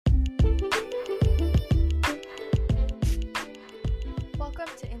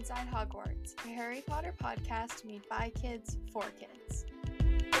at Hogwarts, a Harry Potter podcast made by kids for kids.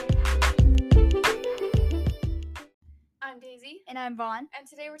 I'm Daisy. And I'm Vaughn. And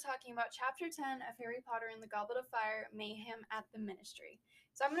today we're talking about Chapter 10 of Harry Potter and the Goblet of Fire, Mayhem at the Ministry.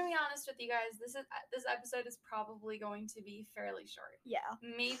 So I'm going to be honest with you guys, this episode is probably going to be fairly short. Yeah.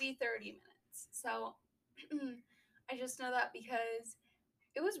 Maybe 30 minutes. So I just know that because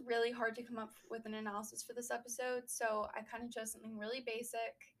it was really hard to come up with an analysis for this episode, so I kind of chose something really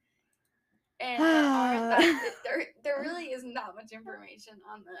basic. And there really isn't that much information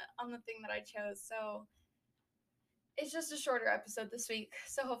on the thing that I chose, so it's just a shorter episode this week.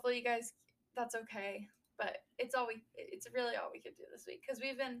 So hopefully you guys, that's okay. But it's really all we could do this week because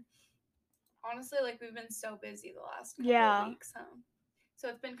we've been so busy the last couple of weeks. So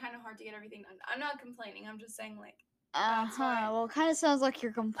it's been kind of hard to get everything done. I'm not complaining. I'm just saying that's why. Well, it kind of sounds like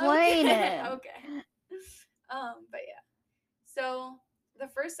you're complaining. Okay. But yeah. So the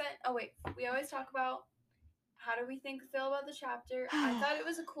first we always talk about how do we feel about the chapter. I thought it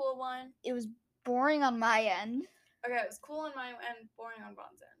was a cool one. It was boring on my end. Okay, it was cool on my end, boring on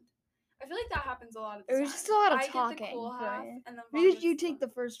Vaughn's end. I feel like that happens a lot of the time. It was just a lot of I talking. Get the cool half, and then because you take the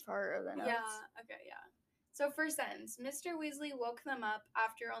first part of the notes. Yeah, okay, yeah. So first sentence, Mr. Weasley woke them up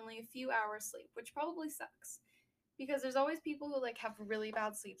after only a few hours sleep, which probably sucks. Because there's always people who have really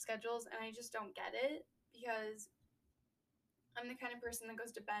bad sleep schedules, and I just don't get it, because I'm the kind of person that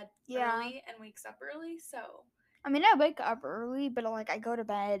goes to bed early and wakes up early, so. I mean, I wake up early, but I go to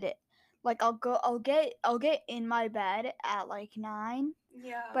bed. I'll get in my bed at 9.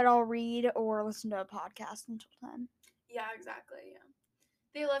 Yeah. But I'll read or listen to a podcast until 10. Yeah, exactly, yeah.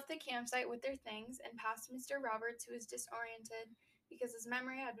 They left the campsite with their things and passed Mr. Roberts, who was disoriented because his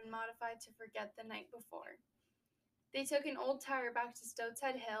memory had been modified to forget the night before. They took an old tire back to Stoat's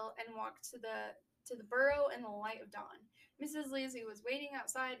Head Hill and walked to the burrow in the light of dawn. Mrs. Weasley was waiting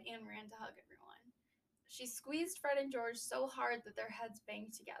outside and ran to hug everyone. She squeezed Fred and George so hard that their heads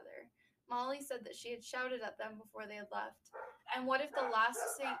banged together. Molly said that she had shouted at them before they had left. And what if the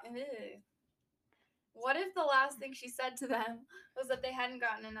last thing she said to them was that they hadn't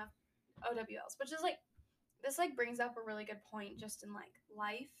gotten enough OWLs, which is this brings up a really good point just in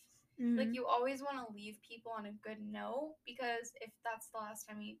life. Mm-hmm. You always want to leave people on a good note, because if that's the last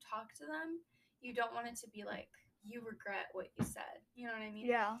time you talk to them, you don't want it to be you regret what you said. You know what I mean?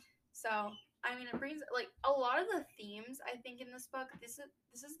 Yeah. So, I mean, it brings a lot of the themes, I think, in this book. This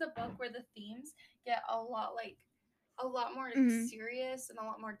is the book where the themes get a lot more serious and a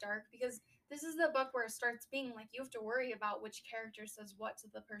lot more dark, because this is the book where it starts being you have to worry about which character says what to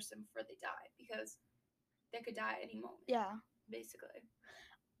the person before they die, because they could die at any moment. Yeah. Basically.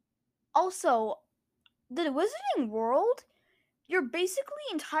 Also, the Wizarding World, your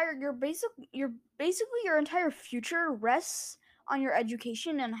entire future rests on your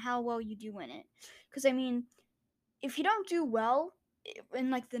education and how well you do in it. Because I mean, if you don't do well in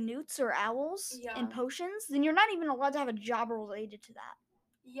the Newts or Owls and potions, then you're not even allowed to have a job related to that.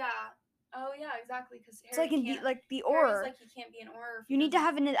 Yeah. Oh yeah, exactly. Because it's the Auror. You can't be an Auror. You need to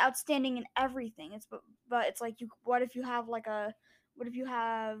have an outstanding in everything. But it's what if you have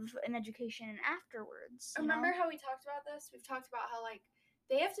an education afterwards? Remember how we talked about this? We've talked about how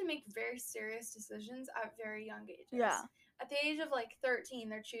they have to make very serious decisions at very young ages. Yeah. At the age of 13,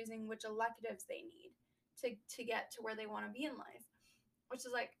 they're choosing which electives they need to get to where they want to be in life, which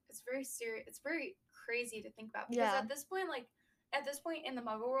is it's very serious. It's very crazy to think about, because at this point in the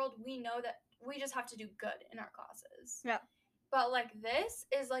Muggle world, we know that we just have to do good in our classes. Yeah. But this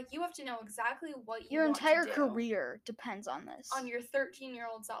is you have to know exactly what your entire career depends on this. On your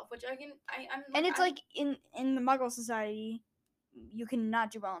 13-year-old self, which I'm and it's in the Muggle society, you can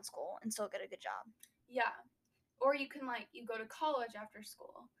not do well in school and still get a good job. Yeah. Or you can you go to college after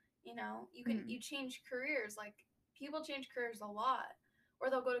school. You know, you can you change careers. People change careers a lot. Or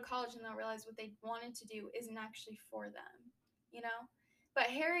they'll go to college and they'll realize what they wanted to do isn't actually for them. You know? But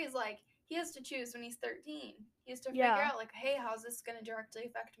Harry's he has to choose when he's 13. He has to figure out hey, how's this going to directly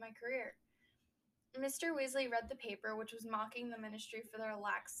affect my career? Mr. Weasley read the paper, which was mocking the Ministry for their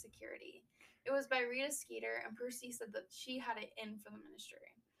lax security. It was by Rita Skeeter, and Percy said that she had it in for the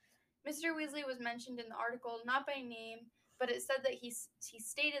Ministry. Mr. Weasley was mentioned in the article, not by name, but it said that he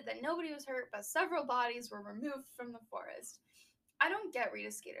stated that nobody was hurt, but several bodies were removed from the forest. I don't get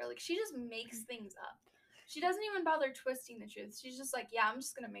Rita Skeeter. She just makes things up. She doesn't even bother twisting the truth. She's just yeah, I'm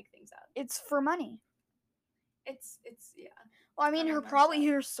just gonna make things up. It's for money. It's yeah. Well, I mean,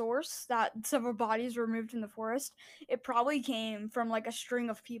 her source that several bodies were removed from the forest, it probably came from a string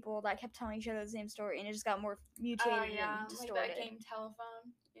of people that kept telling each other the same story, and it just got more mutated and distorted. That game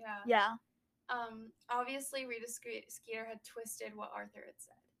Telephone. Yeah. Yeah. Obviously Rita Skeeter had twisted what Arthur had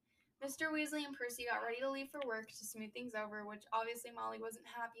said. Mr. Weasley and Percy got ready to leave for work to smooth things over, which obviously Molly wasn't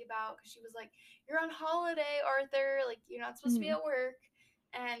happy about because she was like, "You're on holiday, Arthur. Like, you're not supposed to be at work."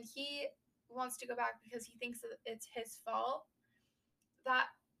 And he wants to go back because he thinks that it's his fault that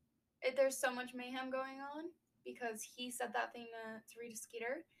there's so much mayhem going on because he said that thing to Rita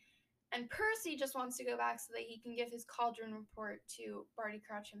Skeeter. And Percy just wants to go back so that he can give his cauldron report to Barty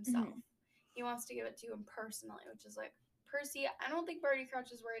Crouch himself. He wants to give it to him personally, which is like, Percy, I don't think Barty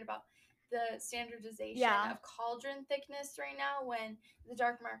Crouch is worried about the standardization of cauldron thickness right now when the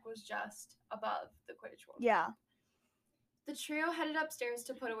Dark Mark was just above the Quidditch World. Yeah. The trio headed upstairs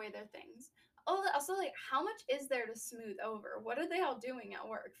to put away their things. Oh, also, like, how much is there to smooth over? What are they all doing at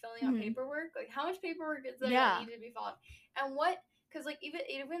work? Filling out paperwork? Like, how much paperwork is there that needed to be followed? And what, because, like,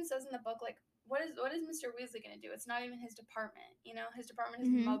 even says in the book, like, what is Mr. Weasley going to do? It's not even his department, you know? His department is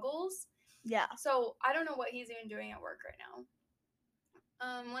Muggles. Yeah. So, I don't know what he's even doing at work right now.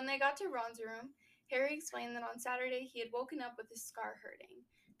 When they got to Ron's room, Harry explained that on Saturday he had woken up with his scar hurting.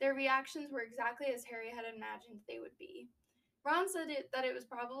 Their reactions were exactly as Harry had imagined they would be. Ron said that it was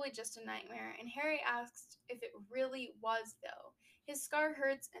probably just a nightmare, and Harry asked if it really was, though. His scar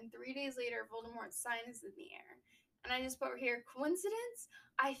hurts, and 3 days later, Voldemort's sign is in the air. And I just put here, coincidence?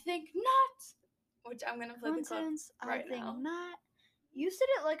 I think not! Which I'm going to play the clip right now. I think not. You said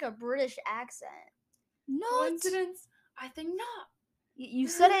it like a British accent. Not. Coincidence? I think not. You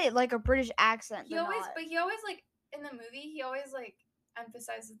said it like a British accent. He always, like, in the movie, he always, like,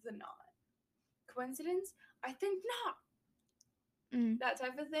 emphasizes the not. Coincidence? I think not. That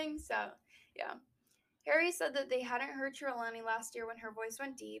type of thing. So, yeah. Harry said that they hadn't heard Trelawney last year when her voice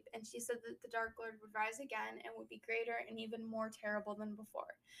went deep, and she said that the Dark Lord would rise again and would be greater and even more terrible than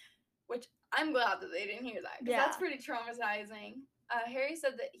before. Which, I'm glad that they didn't hear that, because that's pretty traumatizing. Harry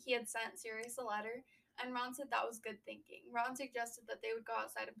said that he had sent Sirius a letter, and Ron said that was good thinking. Ron suggested that they would go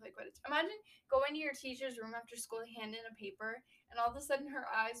outside and play Quidditch. Imagine going to your teacher's room after school, hand in a paper, and all of a sudden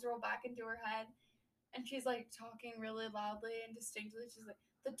her eyes roll back into her head, and she's, like, talking really loudly and distinctly. She's like,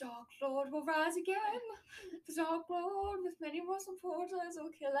 "The Dark Lord will rise again. The Dark Lord with many more supporters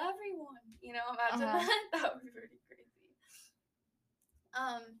will kill everyone." You know, imagine that. That would be pretty crazy.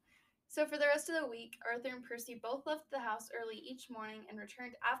 So for the rest of the week, Arthur and Percy both left the house early each morning and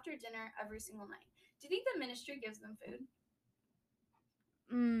returned after dinner every single night. Do you think the Ministry gives them food?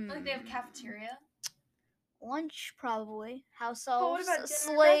 Like they have cafeteria? Lunch, probably. House elves, but what about dinner slaves.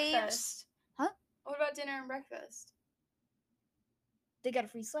 And breakfast? Huh? What about dinner and breakfast? They got a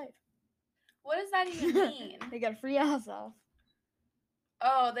free slave. What does that even mean? They got a free house elf.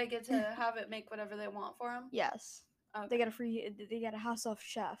 Oh, they get to have it make whatever they want for them? Yes. Okay. They got a house elf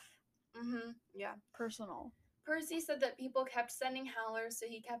chef. Yeah. Personal. Percy said that people kept sending howlers, so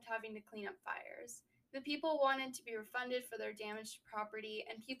he kept having to clean up fires. The people wanted to be refunded for their damaged property,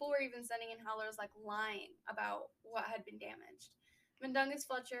 and people were even sending in howlers, like, lying about what had been damaged. Mundungus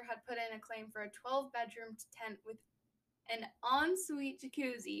Fletcher had put in a claim for a 12-bedroom tent with an ensuite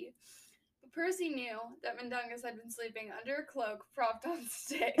jacuzzi. But Percy knew that Mundungus had been sleeping under a cloak propped on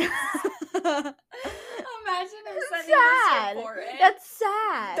sticks. Imagine him sending this report in. That's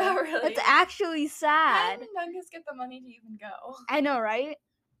sad. Really That's actually sad. How did Mundungus get the money to even go? I know, right?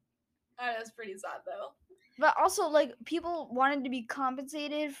 That's pretty sad, though. But also, like, people wanted to be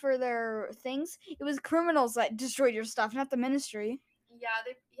compensated for their things. It was criminals that destroyed your stuff, not the Ministry. Yeah,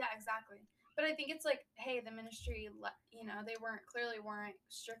 exactly. But I think it's like, hey, the Ministry, they clearly weren't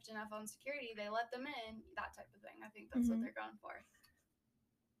strict enough on security. They let them in, that type of thing. I think that's what they're going for.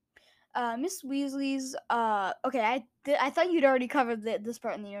 Miss Weasley's, okay, I thought you'd already covered this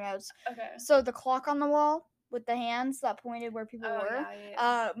part in your notes. Okay. So the clock on the wall with the hands that pointed where people were,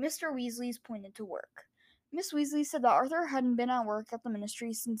 Mr. Weasley's pointed to work. Miss Weasley said that Arthur hadn't been at work at the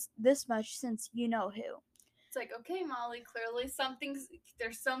Ministry since you know who. It's like, okay, Molly, clearly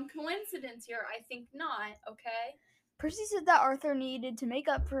there's some coincidence here. I think not, okay? Percy said that Arthur needed to make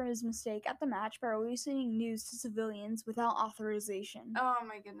up for his mistake at the match by releasing news to civilians without authorization. Oh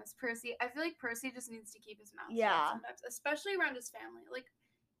my goodness, Percy. I feel like Percy just needs to keep his mouth shut sometimes, especially around his family. Like,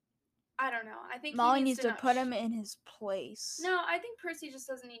 I don't know. I think Molly needs to put him in his place. No, I think Percy just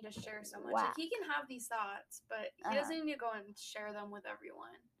doesn't need to share so much. Like, he can have these thoughts, but he doesn't need to go and share them with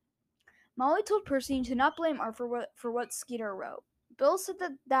everyone. Molly told Percy to not blame Arthur for what Skeeter wrote. Bill said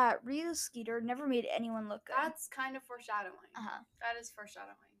that Rita Skeeter never made anyone look good. That's kind of foreshadowing. That is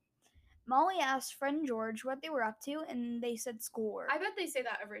foreshadowing. Molly asked Fred and George what they were up to, and they said schoolwork. I bet they say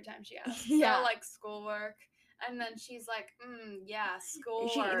that every time she asks. Yeah. So, like, schoolwork. And then she's like, yeah,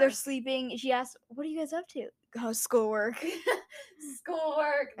 schoolwork. They're sleeping. She asked, what are you guys up to? schoolwork.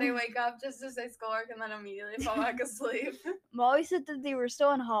 Schoolwork. They wake up just to say schoolwork and then immediately fall back asleep. Molly said that they were still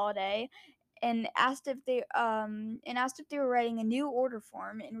on holiday and asked if they were writing a new order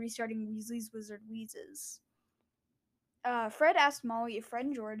form and restarting Weasley's Wizard Wheezes. Fred asked Molly if Fred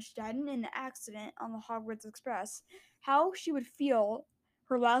and George died in an accident on the Hogwarts Express, how she would feel,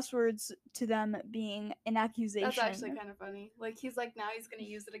 her last words to them being an accusation. That's actually kind of funny. Like, he's like, now he's going to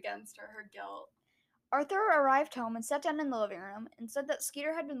use it against her guilt. Arthur arrived home and sat down in the living room and said that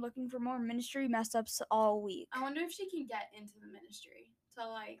Skeeter had been looking for more Ministry mess-ups all week. I wonder if she can get into the Ministry to,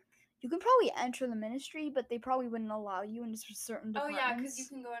 like... You can probably enter the Ministry, but they probably wouldn't allow you into certain departments. Oh, yeah, because you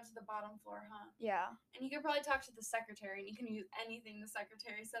can go into the bottom floor, huh? Yeah. And you could probably talk to the secretary, and you can use anything the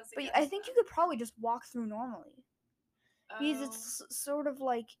secretary says. But I think you could probably just walk through normally. Because it's sort of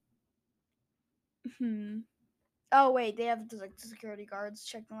like... Oh, wait, they have like the security guards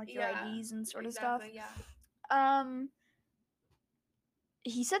checking like your IDs and sort of stuff. Yeah.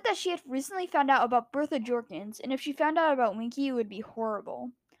 He said that she had recently found out about Bertha Jorkins, and if she found out about Winky, it would be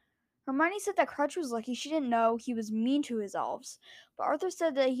horrible. Hermione said that Crutch was lucky she didn't know he was mean to his elves, but Arthur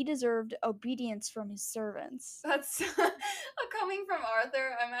said that he deserved obedience from his servants. That's coming from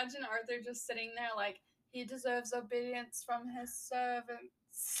Arthur. Imagine Arthur just sitting there like, he deserves obedience from his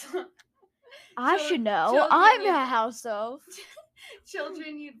servants. I should know. I'm a house elf.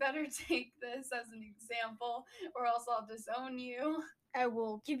 Children, you'd better take this as an example, or else I'll disown you. I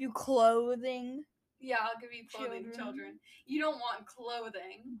will give you clothing. Yeah, I'll give you clothing, children. You don't want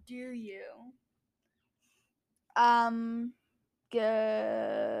clothing. Do you?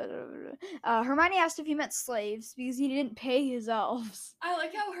 Good. Hermione asked if he meant slaves because he didn't pay his elves. I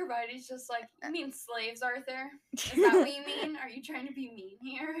like how Hermione's just like, you mean slaves, Arthur? Is that what you mean? Are you trying to be mean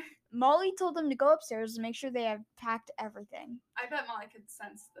here? Molly told them to go upstairs and make sure they have packed everything. I bet Molly could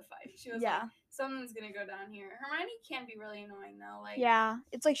sense the fight. She was like, something's gonna go down here. Hermione can be really annoying though. Like, yeah,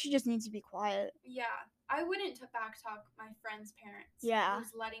 it's like she just needs to be quiet. Yeah, I wouldn't backtalk my friend's parents. Yeah,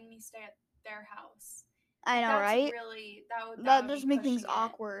 who's letting me stay at their house. I know, That's right? Really, that would just make things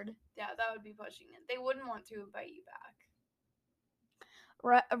awkward. Yeah, that would be pushing it. They wouldn't want to invite you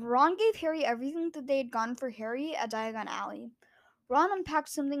back. Ron gave Harry everything that they had gotten for Harry at Diagon Alley. Ron unpacked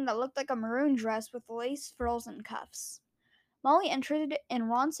something that looked like a maroon dress with lace frills and cuffs. Molly entered, and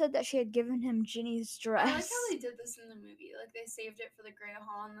Ron said that she had given him Ginny's dress. I like how they did this in the movie. Like, they saved it for the Grey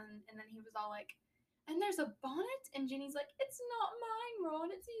Hall, and then he was all like, and there's a bonnet? And Ginny's like, it's not mine,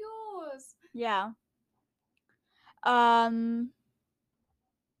 Ron, it's yours. Yeah. Molly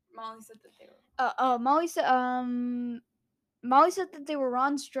said that they were... Molly said that they were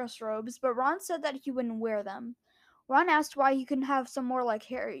Ron's dress robes, but Ron said that he wouldn't wear them. Ron asked why he couldn't have some more like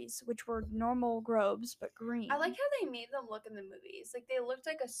Harry's, which were normal robes, but green. I like how they made them look in the movies. Like, they looked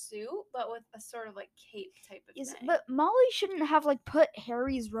like a suit, but with a sort of, like, cape type of thing. But Molly shouldn't have, like, put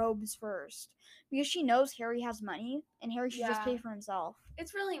Harry's robes first. Because she knows Harry has money, and Harry should just pay for himself.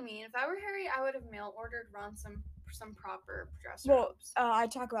 It's really mean. If I were Harry, I would have mail-ordered Ron some proper dress robes. I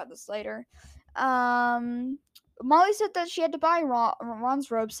talk about this later. Molly said that she had to buy Ron's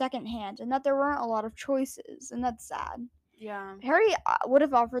robe secondhand, and that there weren't a lot of choices, and that's sad. Yeah. Harry would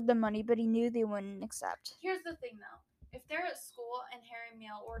have offered them money, but he knew they wouldn't accept. Here's the thing, though. If they're at school and Harry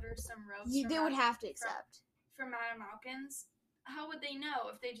mail orders some robes, they would have to accept. From Madame Malkin's, how would they know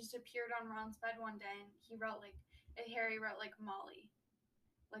if they just appeared on Ron's bed one day and Harry wrote like Molly,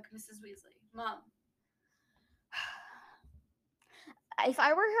 like Mrs. Weasley, Mom. If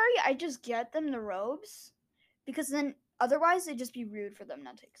I were Harry, I'd just get them the robes, because then otherwise it'd just be rude for them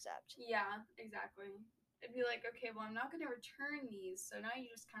not to accept. Yeah, exactly. It'd be like, okay, well, I'm not going to return these, so now you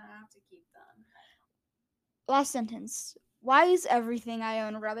just kind of have to keep them. Last sentence. Why is everything I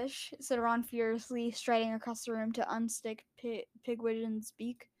own rubbish? Said Ron furiously, striding across the room to unstick Pigwidgeon's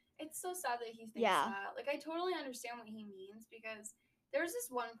beak. It's so sad that he thinks that. Like, I totally understand what he means, because there's this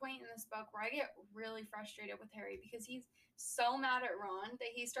one point in this book where I get really frustrated with Harry, because he's so mad at Ron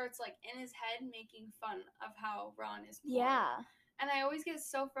that he starts, like, in his head making fun of how Ron is poor. Yeah. And I always get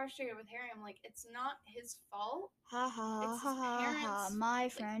so frustrated with Harry. I'm like, it's not his fault. Ha ha ha ha ha. My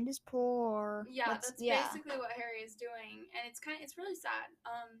friend is poor. Yeah, that's basically what Harry is doing, and it's really sad.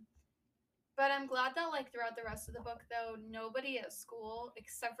 But I'm glad that, like, throughout the rest of the book, though, nobody at school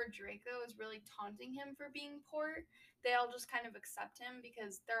except for Draco is really taunting him for being poor. They all just kind of accept him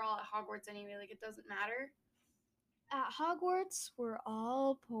because they're all at Hogwarts anyway. Like, it doesn't matter. At Hogwarts, we're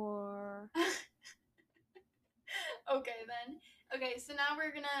all poor. Okay, then. Okay, so now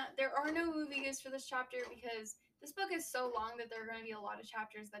there are no movie gifts for this chapter because this book is so long that there are going to be a lot of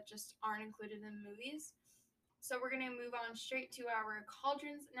chapters that just aren't included in the movies. So we're going to move on straight to our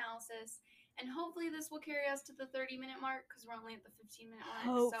Cauldrons analysis. And hopefully this will carry us to the 30-minute mark because we're only at the 15-minute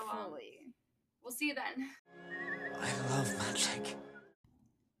mark. Hopefully. So we'll see you then. I love magic.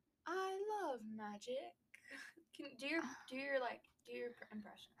 I love magic. Do your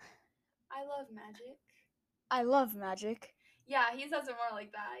impression. I love magic. I love magic. Yeah, he says it more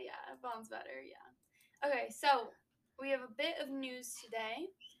like that. Yeah, Vaughn's better. Yeah. Okay, so we have a bit of news today.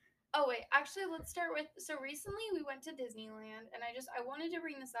 Oh wait, actually, let's start with. So recently we went to Disneyland, and I wanted to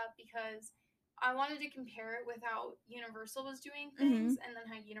bring this up because I wanted to compare it with how Universal was doing things, and then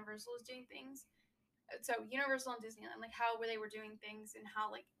how Universal was doing things. So Universal and Disneyland, like how they were doing things, and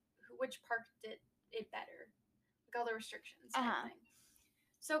how like which park did it better, like all the restrictions and everything.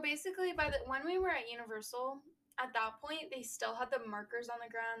 So basically, when we were at Universal, at that point, they still had the markers on the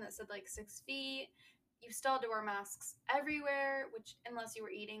ground that said like 6 feet. You still had to wear masks everywhere, which unless you were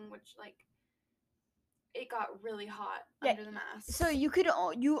eating, which like it got really hot under the mask. So you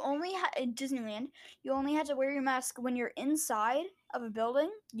only had in Disneyland, you only had to wear your mask when you're inside of a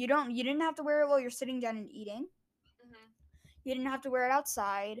building. You didn't have to wear it while you're sitting down and eating. You didn't have to wear it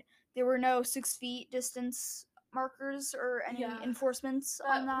outside. There were no 6 feet distance markers or any enforcements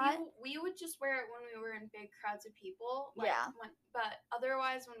on that. We would just wear it when we were in big crowds of people. But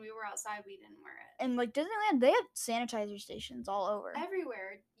otherwise, when we were outside, we didn't wear it. And like Disneyland, they have sanitizer stations all over.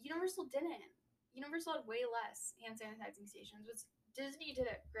 Everywhere. Universal didn't. Universal had way less hand sanitizing stations, which Disney did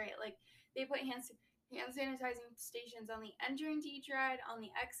it great. Like they put hand sanitizing stations on the entering to each ride, on the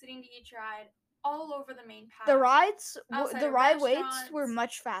exiting to each ride, all over the main path. The ride waits were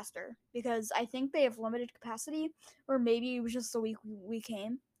much faster because I think they have limited capacity, or maybe it was just the week we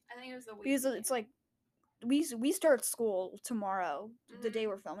came. I think it was the week. Because it's like we start school tomorrow, the day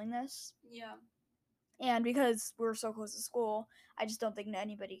we're filming this. Yeah. And because we're so close to school, I just don't think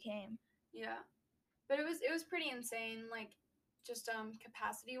anybody came. Yeah. But it was pretty insane, like just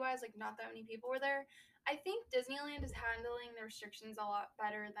capacity wise, like not that many people were there. I think Disneyland is handling the restrictions a lot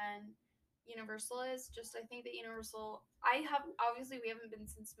better than Universal is. Just I think that Universal, obviously we haven't been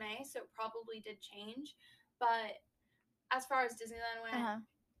since May, so it probably did change. But as far as Disneyland went,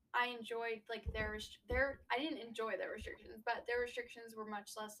 I enjoyed like I didn't enjoy their restrictions, but their restrictions were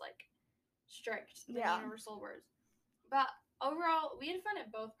much less like strict than Universal was. But overall, we had fun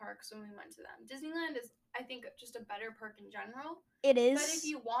at both parks when we went to them. Disneyland is, I think, just a better park in general. It is. But if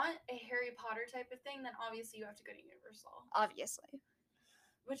you want a Harry Potter type of thing, then obviously you have to go to Universal. Obviously.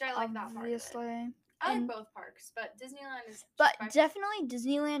 Which I like that part of it. I like both parks, but Disneyland is. But definitely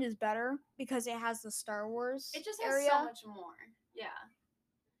Disneyland is better because it has the Star Wars. It just has so much more. Yeah.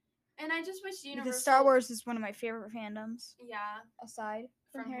 And I just wish Universal. Because Star Wars is one of my favorite fandoms. Yeah. Aside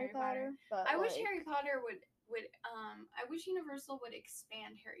from Harry Potter. But I wish Harry Potter would I wish Universal would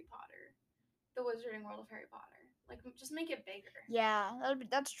expand Harry Potter, the Wizarding World of Harry Potter. Like, just make it bigger. Yeah,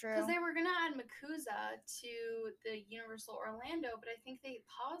 that's true. Because they were gonna add MACUSA to the Universal Orlando, but I think they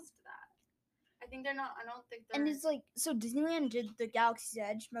paused that. I think they're not. I don't think they're. And it's like, so Disneyland did the Galaxy's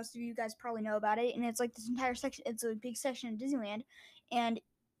Edge. Most of you guys probably know about it. And it's like this entire section. It's a big section in Disneyland, and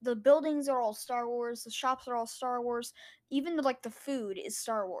the buildings are all Star Wars. The shops are all Star Wars. Even the food is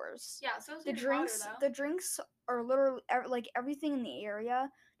Star Wars. Yeah, so is the drinks. Potter, though. The drinks are literally like everything in the area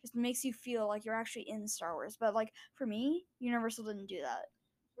just makes you feel like you're actually in Star Wars. But like for me, Universal didn't do that.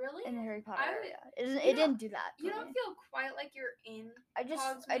 Really? In the Harry Potter area, it didn't do that. You don't feel quite like you're in. I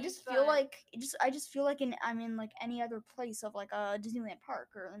just feel like I'm in like any other place of like a Disneyland park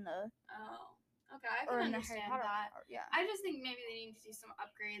or in the. Oh. Okay, I can understand that. Yeah. I just think maybe they need to do some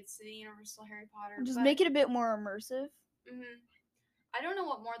upgrades to the Universal Harry Potter. Just make it a bit more immersive. I don't know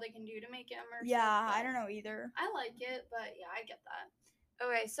what more they can do to make it immersive. Yeah, I don't know either. I like it, but yeah, I get that.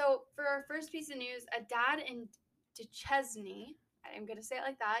 Okay, so for our first piece of news, a dad in Duchesne, I'm going to say it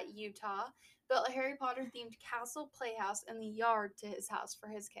like that, Utah, built a Harry Potter themed castle playhouse in the yard to his house for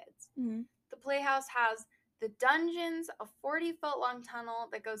his kids. The playhouse has the dungeons, a 40-foot long tunnel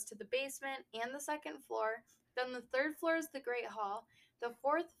that goes to the basement and the second floor. Then the third floor is the Great Hall. The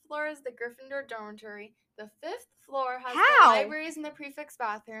fourth floor is the Gryffindor dormitory. The fifth floor has the libraries and the prefect's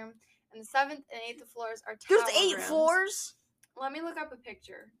bathroom. And the seventh and eighth floors are tower There's 8 rooms. floors? Let me look up a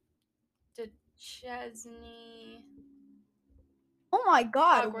picture. Duchesne. Oh my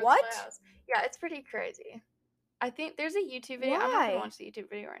god, Hogwarts what? Playhouse. Yeah, it's pretty crazy. I think there's a YouTube video. Why? I'm not going to watch the YouTube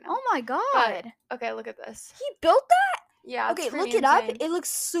video right now. Oh my god. But, okay, look at this. He built that? Yeah. Okay, look it up. It looks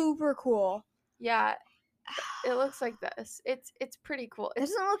super cool. Yeah. It looks like this. It's pretty cool. It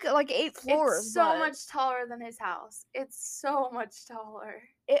doesn't look like 8 floors. It's so much taller than his house. It's so much taller.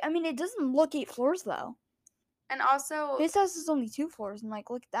 It doesn't look 8 floors though. And also, his house is only 2 floors, and like,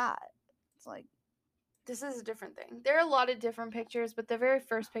 look at that. It's like, this is a different thing. There are a lot of different pictures, but the very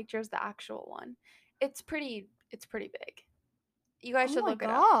first picture is the actual one. It's pretty big. You guys should look it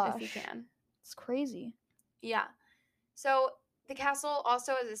up if you can. It's crazy. Yeah. So the castle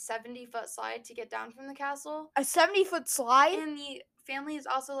also has a 70-foot slide to get down from the castle. A 70-foot slide? And the family is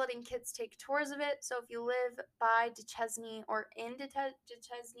also letting kids take tours of it. So if you live by Duchesne or in Duchesne,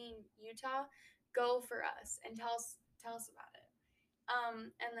 Utah, go for us and tell us about it.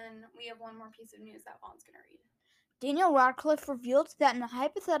 And then we have one more piece of news that Vaughn's gonna read. Daniel Radcliffe revealed that in a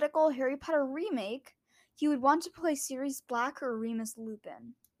hypothetical Harry Potter remake, he would want to play Sirius Black or Remus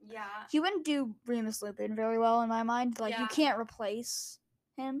Lupin. Yeah. He wouldn't do Remus Lupin very well in my mind. Like, you can't replace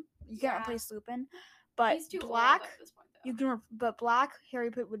him. You can't replace Lupin. But he's too Black, old at this point, though. you can. But Black,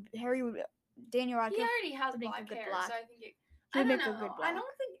 Daniel Radcliffe. He already has black hair, so I think I don't know. I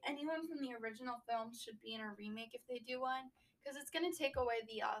don't think anyone from the original films should be in a remake if they do one, because it's gonna take away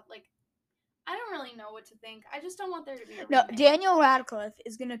the like. I don't really know what to think. I just don't want there to be a remake. No, Daniel Radcliffe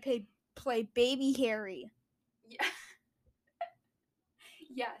is gonna play Baby Harry. Yeah.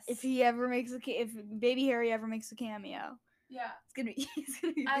 Yes. If Baby Harry ever makes a cameo. Yeah. It's gonna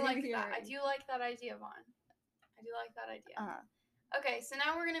be I like that. I do like that idea, Vaughn. I do like that idea. Okay, so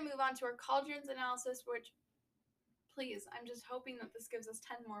now we're gonna move on to our cauldrons analysis, which, please, I'm just hoping that this gives us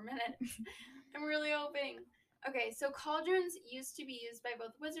 10 more minutes. I'm really hoping. Okay, so cauldrons used to be used by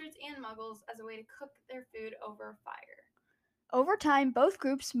both wizards and muggles as a way to cook their food over fire. Over time, both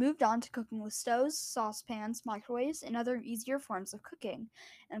groups moved on to cooking with stoves, saucepans, microwaves, and other easier forms of cooking,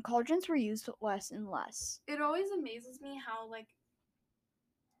 and cauldrons were used less and less. It always amazes me how, like,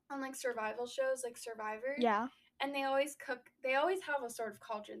 on, like, survival shows, like Survivor, and they always have a sort of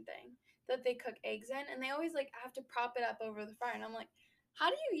cauldron thing that they cook eggs in, and they always, like, have to prop it up over the fire, and I'm like, how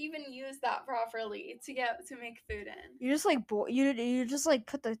do you even use that properly to make food in? You just, like, you just, like,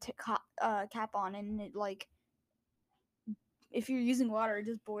 put the cap on, and it, like, if you're using water, it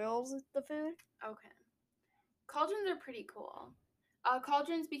just boils the food. Okay. Cauldrons are pretty cool.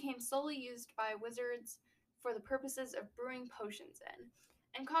 Cauldrons became solely used by wizards for the purposes of brewing potions in.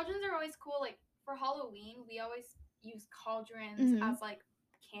 And cauldrons are always cool. Like, for Halloween, we always use cauldrons as, like,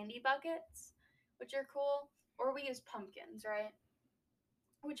 candy buckets, which are cool. Or we use pumpkins, right?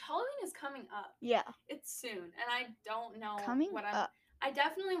 Which Halloween is coming up. Yeah. It's soon. And I don't know I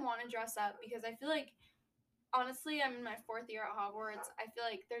definitely want to dress up because I feel like, honestly, I'm in my 4th year at Hogwarts. I feel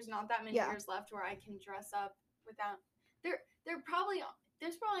like there's not that many years left where I can dress up without. There's probably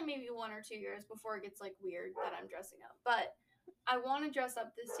maybe 1 or 2 years before it gets, like, weird that I'm dressing up. But I want to dress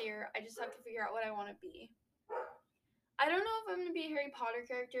up this year. I just have to figure out what I want to be. I don't know if I'm going to be a Harry Potter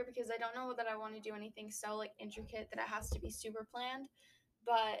character because I don't know that I want to do anything so, like, intricate that it has to be super planned.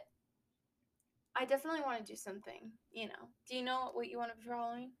 But I definitely want to do something, you know. Do you know what you want to be for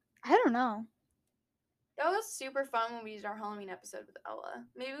Halloween? I don't know. That was super fun when we used our Halloween episode with Ella.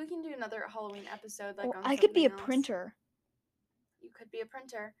 Maybe we can do another Halloween episode on I could be a else. printer. You could be a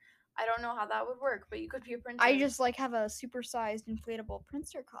printer. I don't know how that would work, but you could be a printer. I just, like, have a supersized inflatable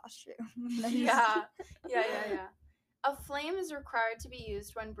printer costume. Yeah. A flame is required to be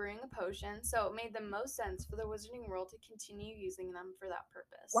used when brewing a potion, so it made the most sense for the wizarding world to continue using them for that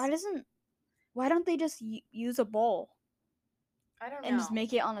purpose. Why don't they just use a bowl? I don't know. And just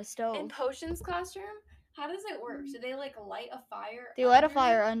make it on a stove. In potions classroom, how does it work? Do they, like, light a fire? They light a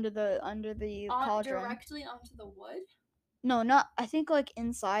fire under the cauldron. Directly onto the wood? No, not. I think, like,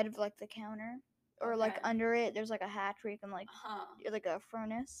 inside of, like, the counter, or like under it. There's, like, a hatch where you can, like, like a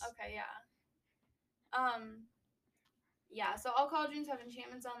furnace. Okay, yeah. Yeah. So all cauldrons have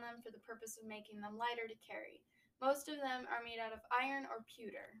enchantments on them for the purpose of making them lighter to carry. Most of them are made out of iron or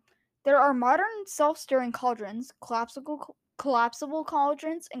pewter. There are modern self-stirring cauldrons, collapsible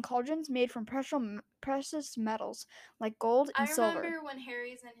cauldrons, and cauldrons made from precious metals like gold and silver. I remember when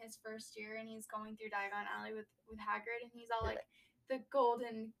Harry's in his first year and he's going through Diagon Alley with Hagrid, and he's all like, the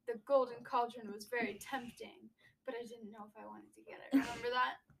golden cauldron was very tempting, but I didn't know if I wanted to get it. Remember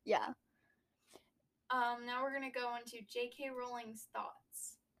that? Yeah. Now we're going to go into J.K. Rowling's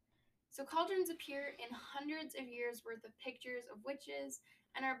thoughts. So cauldrons appear in hundreds of years' worth of pictures of witches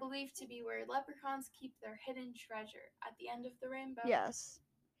and are believed to be where leprechauns keep their hidden treasure at the end of the rainbow. Yes.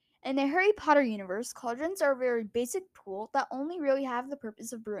 In the Harry Potter universe, cauldrons are a very basic tool that only really have the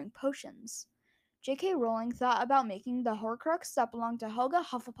purpose of brewing potions. J.K. Rowling thought about making the Horcrux that belonged to Helga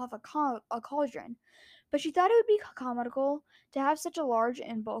Hufflepuff a cauldron, but she thought it would be comical to have such a large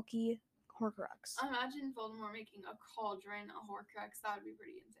and bulky Horcrux. Imagine Voldemort making a cauldron a Horcrux. That would be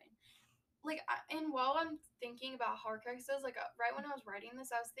pretty insane. Like, and while I'm thinking about Horcruxes, like, right when I was writing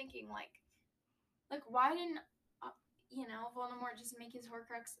this, I was thinking, like, why didn't, Voldemort just make his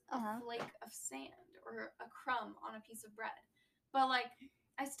Horcrux a flake of sand or a crumb on a piece of bread. But like,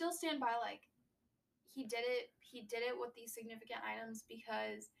 I still stand by like he did it with these significant items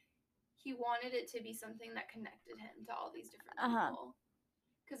because he wanted it to be something that connected him to all these different people.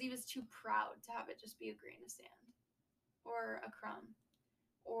 Because he was too proud to have it just be a grain of sand or a crumb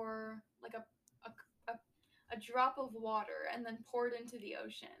or like a drop of water and then poured into the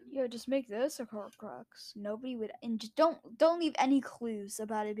ocean. Yo, just make this a Horcrux. Nobody would, and just don't leave any clues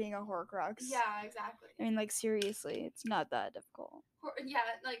about it being a Horcrux. Yeah, exactly. I mean, like, seriously, it's not that difficult. Yeah,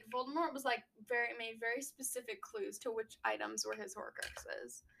 like Voldemort was like made very specific clues to which items were his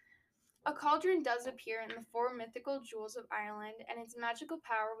Horcruxes. A cauldron does appear in the 4 mythical jewels of Ireland, and its magical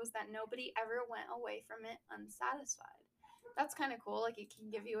power was that nobody ever went away from it unsatisfied. That's kind of cool. Like, it can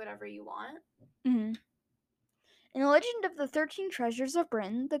give you whatever you want. Mm-hmm. In the Legend of the 13 Treasures of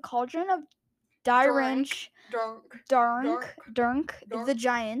Britain, the cauldron of Dyrnch the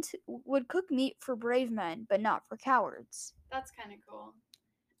giant would cook meat for brave men, but not for cowards. That's kind of cool.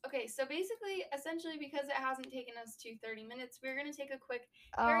 Okay, so basically, essentially, because it hasn't taken us to 30 minutes, we're going to take a quick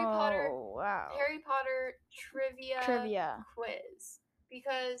Harry Potter trivia quiz.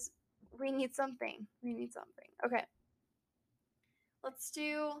 Because we need something. Okay. Let's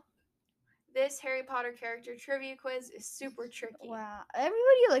do... This Harry Potter character trivia quiz is super tricky. Wow.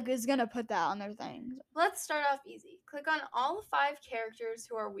 Everybody is gonna put that on their things. Let's start off easy. Click on all 5 characters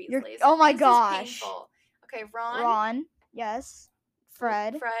who are Weasleys. Oh my gosh. Is painful. Okay, Ron. Ron, yes.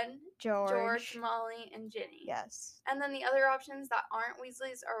 Fred, George, Molly, and Ginny. Yes. And then the other options that aren't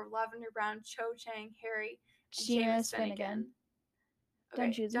Weasleys are Lavender Brown, Cho Chang, Harry, and Seamus Finnegan.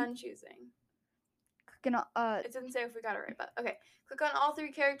 Okay, done choosing. It didn't say if we got it right, but okay. Click on all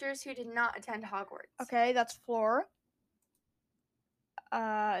 3 characters who did not attend Hogwarts. Okay, that's Fleur.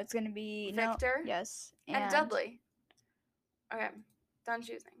 It's gonna be Victor. Yes. And Dudley. Okay, done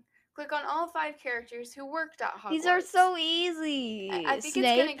choosing. Click on all 5 characters who worked at Hogwarts. These are so easy. I think Snape.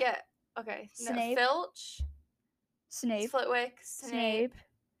 It's gonna get Snape. Filch. Snape. Flitwick. Snape.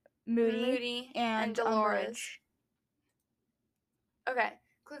 Moody. And Dolores. Umbridge. Okay.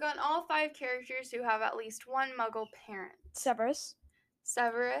 Click on all 5 characters who have at least one Muggle parent. Severus.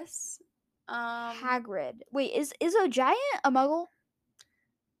 Hagrid. Wait, is a giant a Muggle?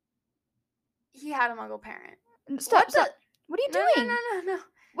 He had a Muggle parent. Stop! What are you doing? No.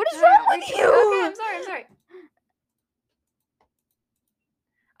 What is wrong with you? Okay, I'm sorry.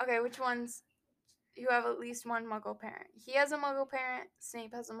 Okay, which ones who have at least one Muggle parent? He has a Muggle parent.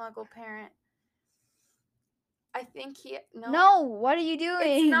 Snape has a Muggle parent. I think No, what are you doing?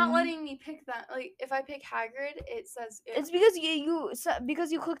 It's not letting me pick that. Like, if I pick Hagrid, it says... It's because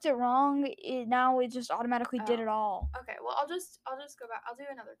you clicked it wrong. Now it just automatically did it all. Okay, well, I'll just go back. I'll do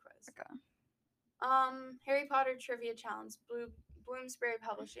another quiz. Okay. Harry Potter Trivia Challenge, Bloomsbury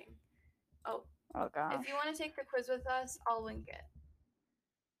Publishing. Oh gosh. If you want to take the quiz with us, I'll link it.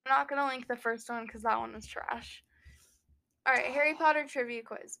 I'm not going to link the first one because that one was trash. Alright, Harry Potter Trivia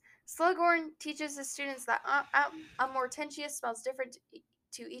Quiz. Slughorn teaches his students that Amortentia smells different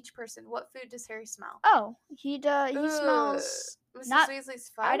to each person. What food does Harry smell? Oh, he smells... Mrs. Weasley's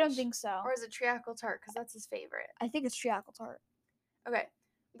fudge? I don't think so. Or is it Treacle Tart? Because that's his favorite. I think it's Treacle Tart. Okay.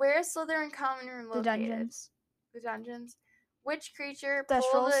 Where is Slytherin Common Room located? The dungeons. Which creature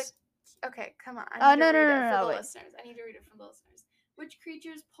pulled the... Okay, come on. I need to read it for the listeners. Which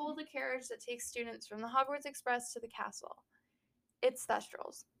creatures pull the carriage that takes students from the Hogwarts Express to the castle? It's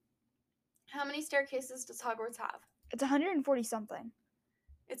Thestrals. How many staircases does Hogwarts have? It's 140 something.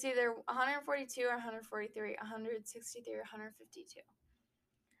 It's either 142 or 143, 163 or 152.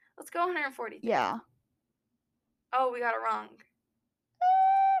 Let's go 143. Yeah. Oh, we got it wrong.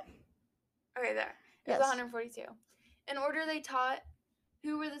 Okay, there. It was 142. In order they taught,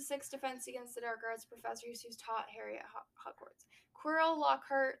 who were the 6 Defense Against the Dark Arts professors who taught Harry at Hogwarts? Quirrell,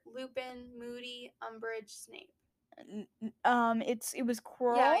 Lockhart, Lupin, Moody, Umbridge, Snape. It was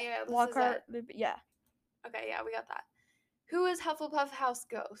Quirrell, Lockhart, Lupin. Yeah. Okay, yeah, we got that. Who is Hufflepuff House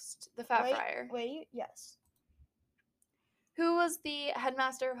Ghost? The Fat Friar. Wait, yes. Who was the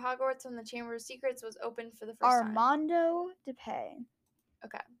headmaster of Hogwarts when the Chamber of Secrets was opened for the first time? Armando Dupay.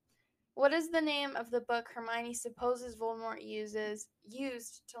 Okay. What is the name of the book Hermione supposes Voldemort used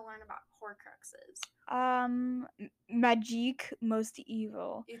to learn about Horcruxes? Magique Most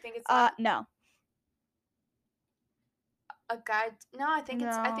Evil. You think it's that? No. A guide? No, I think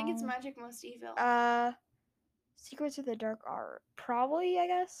it's Magic Most Evil. Secrets of the Dark Art. Probably, I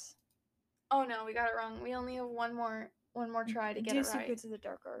guess. Oh no, we got it wrong. We only have one more try to get it right. Secrets of the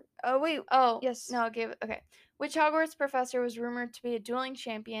Dark Art. Oh wait. Oh yes. No, it gave it. Okay. Which Hogwarts professor was rumored to be a dueling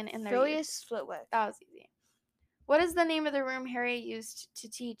champion in their Filius Flitwick. That was easy. What is the name of the room Harry used to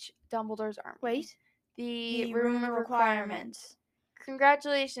teach Dumbledore's army? Wait. The room of requirements.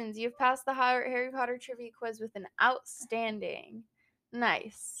 Congratulations, you've passed the Harry Potter trivia quiz with an outstanding.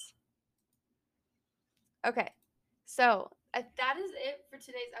 Nice. Okay, so that is it for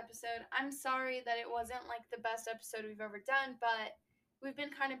today's episode. I'm sorry that it wasn't like the best episode we've ever done, but we've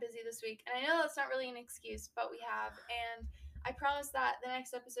been kind of busy this week. And I know that's not really an excuse, but we have. And I promise that the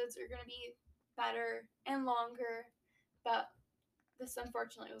next episodes are going to be better and longer, but this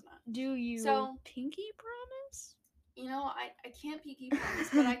unfortunately was not. Do you pinky promise? You know, I can't pinky promise,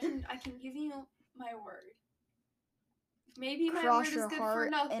 but I can give you my word. Maybe my word is good for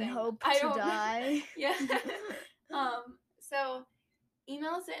nothing. And hope to die. Yeah. So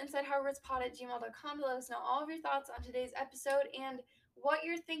email us at insidehogwartspod@gmail.com to let us know all of your thoughts on today's episode and what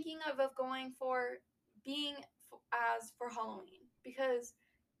you're thinking of going for being as for Halloween, because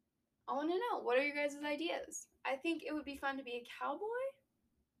I want to know, what are your guys' ideas? I think it would be fun to be a cowboy.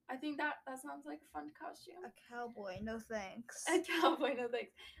 I think that sounds like a fun costume. A cowboy, no thanks. A cowboy, no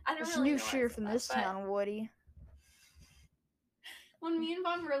thanks. I don't There's really a new know sheriff in this town, Woody. When me and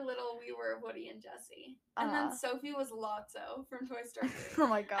Vaughn were little, we were Woody and Jessie. And then Sophie was Lotso from Toy Story 3. Oh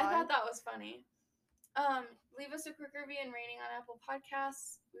my god. I thought that was funny. Leave us a quick review and rating on Apple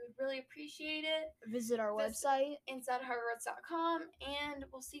Podcasts. We would really appreciate it. Visit our website, InsideHogwarts.com, and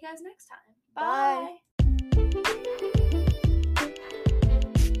we'll see you guys next time. Bye.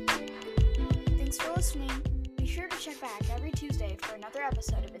 Thanks for listening. Be sure to check back every Tuesday for another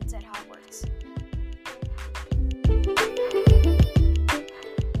episode of Inside Hogwarts.